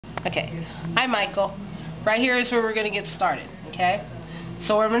Okay. Hi, Michael. Right here is where we're going to get started, okay?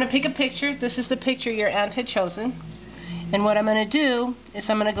 So we're going to pick a picture. This is the picture your aunt had chosen. And what I'm going to do is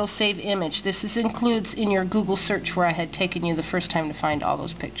I'm going to go save image. This includes in your Google search where I had taken you the first time to find all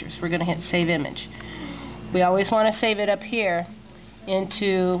those pictures. We're going to hit save image. We always want to save it up here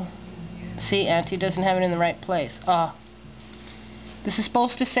into... See, Auntie doesn't have it in the right place. This is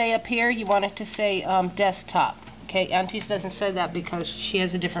supposed to say up here, you want it to say desktop. Okay, Auntie's doesn't say that because she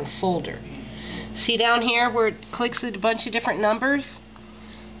has a different folder. See down here where it clicks a bunch of different numbers?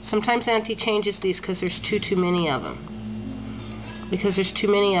 Sometimes Auntie changes these because there's too many of them. Because there's too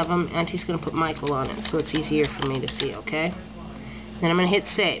many of them, Auntie's going to put Michael on it so it's easier for me to see, okay? Then I'm going to hit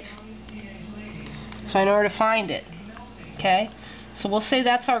save. So I know where to find it. Okay? So we'll say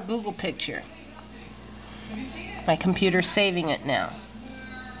that's our Google picture. My computer's saving it now.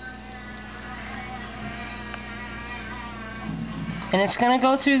 And it's going to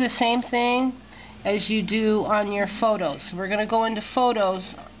go through the same thing as you do on your photos. We're going to go into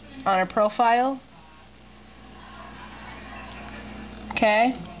photos on our profile.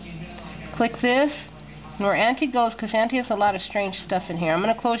 Okay? Click this. And where Auntie goes, because Auntie has a lot of strange stuff in here. I'm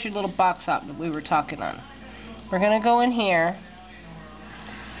going to close your little box out that we were talking on. We're going to go in here.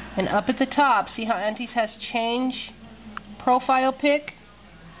 And up at the top, see how Auntie's has change profile pic?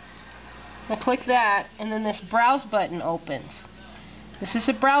 I'll click that, and then this browse button opens. This is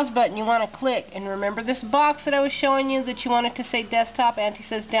a browse button you want to click, and remember this box that I was showing you that you want it to say desktop? Auntie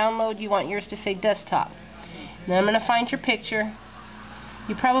says download, you want yours to say desktop. Then I'm going to find your picture.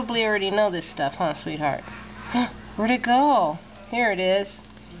 You probably already know this stuff, huh, sweetheart? Where'd it go? Here it is.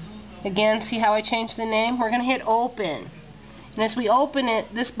 Again, see how I changed the name? We're going to hit open. And as we open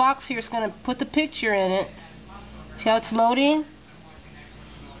it, this box here is going to put the picture in it. See how it's loading?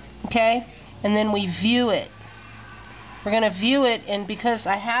 Okay? And then we view it. We're going to view it, and because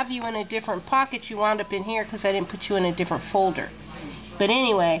I have you in a different pocket, you wound up in here because I didn't put you in a different folder. But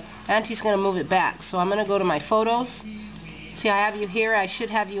anyway, Auntie's going to move it back. So I'm going to go to my photos. See, I have you here. I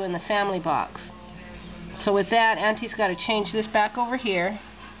should have you in the family box. So with that, Auntie's got to change this back over here.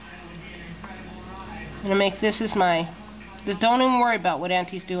 I'm going to make this as my... Don't even worry about what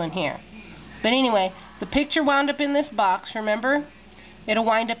Auntie's doing here. But anyway, the picture wound up in this box, remember? It'll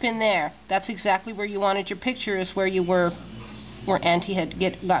wind up in there. That's exactly where you wanted your picture, is where you were, where Auntie had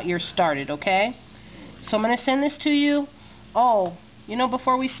got yours started, okay? So I'm going to send this to you. Oh, you know,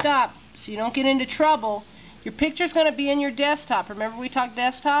 before we stop, so you don't get into trouble, your picture's going to be in your desktop. Remember we talked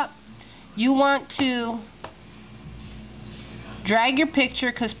desktop? You want to drag your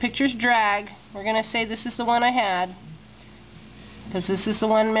picture, because pictures drag. We're going to say this is the one I had. Because this is the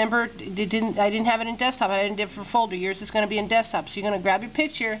one, remember, I didn't have it in desktop. I had it in a different folder. Yours is going to be in desktop. So you're going to grab your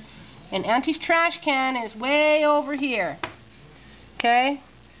picture, and Auntie's trash can is way over here. Okay?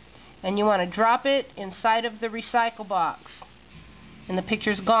 And you want to drop it inside of the recycle box. And the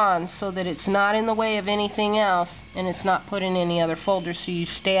picture's gone so that it's not in the way of anything else, and it's not put in any other folder, so you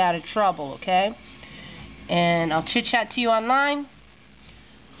stay out of trouble, okay? And I'll chit-chat to you online.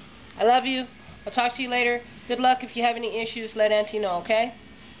 I love you. I'll talk to you later. Good luck. If you have any issues, let Auntie know, okay?